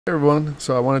Hey everyone,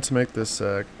 so I wanted to make this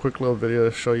quick little video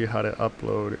to show you how to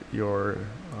upload your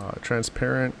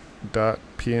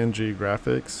transparent.png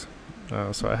graphics.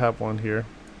 So I have one here,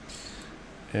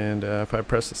 and if I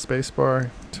press the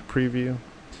spacebar to preview,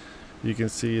 you can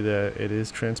see that it is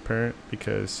transparent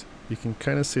because you can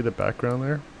kind of see the background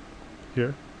there.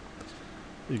 Here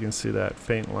you can see that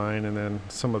faint line and then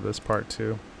some of this part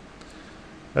too.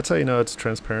 That's how you know it's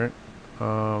transparent.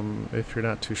 If you're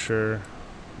not too sure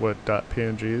what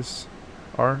 .pngs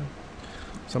are.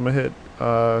 So I'm gonna hit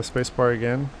spacebar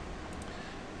again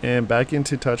and back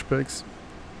into Touchpix.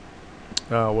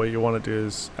 What you want to do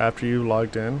is, after you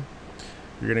logged in,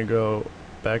 you're gonna go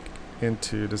back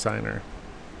into Designer.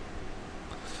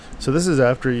 So this is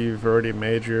after you've already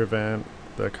made your event,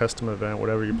 the custom event,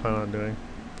 whatever you plan on doing.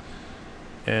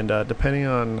 And depending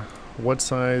on what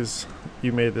size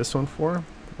you made this one for,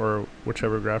 or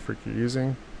whichever graphic you're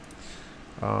using,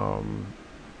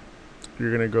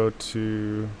 you're going to go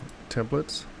to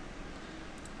templates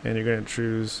and you're going to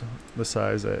choose the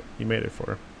size that you made it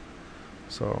for.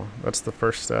 So that's the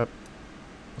first step.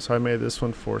 So I made this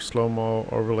one for slow-mo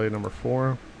overlay number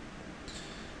 4,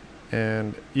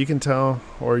 and you can tell,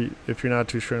 or if you're not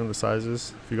too sure on the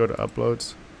sizes, if you go to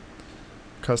uploads,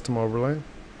 custom overlay,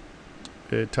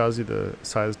 it tells you the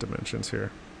size dimensions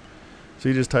here. So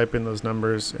you just type in those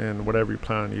numbers and whatever you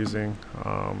plan on using,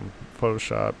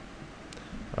 Photoshop,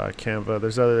 Canva.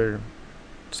 There's other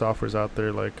softwares out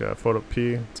there like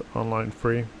Photop, it's online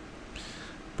free.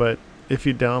 But if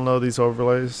you download these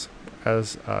overlays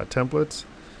as templates,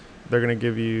 they're going to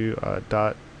give you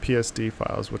 .psd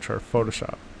files, which are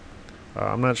Photoshop.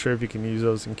 I'm not sure if you can use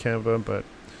those in Canva, but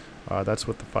that's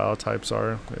what the file types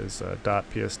are, is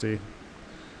 .psd.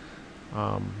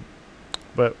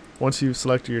 But once you've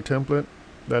selected your template,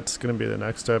 that's going to be the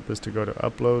next step, is to go to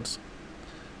uploads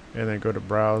and then go to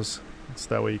browse. So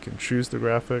that way you can choose the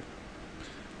graphic.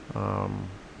 It's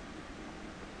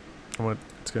going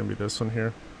to be this one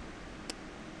here.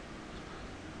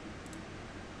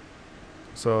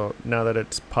 So now that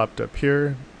it's popped up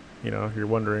here, you know, you're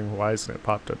wondering why isn't it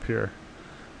popped up here?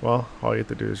 Well, all you have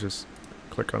to do is just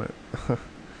click on it.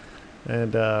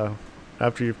 And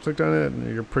after you've clicked on it,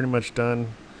 you're pretty much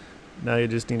done. Now you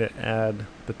just need to add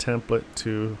the template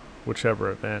to whichever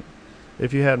event.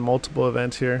 If you had multiple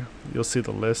events here, you'll see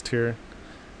the list here,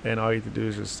 and all you have to do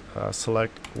is just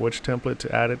select which template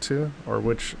to add it to, or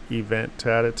which event to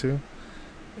add it to,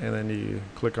 and then you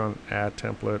click on add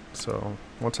template. So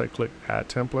once I click add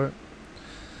template,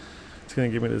 it's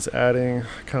going to give me this adding,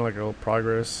 kind of like a little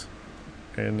progress,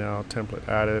 and now template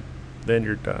added, then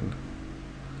you're done.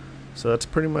 So that's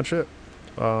pretty much it.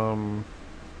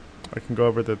 I can go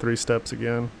over the 3 steps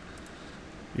again.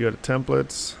 You go to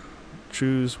templates,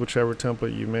 choose whichever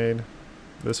template you made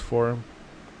this for.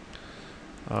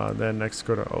 Then next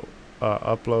go to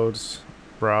uploads,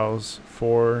 browse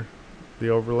for the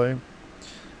overlay,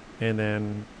 and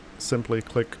then simply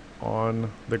click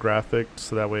on the graphic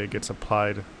so that way it gets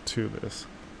applied to this.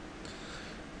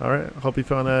 Alright, hope you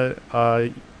found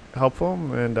that helpful,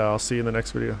 and I'll see you in the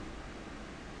next video.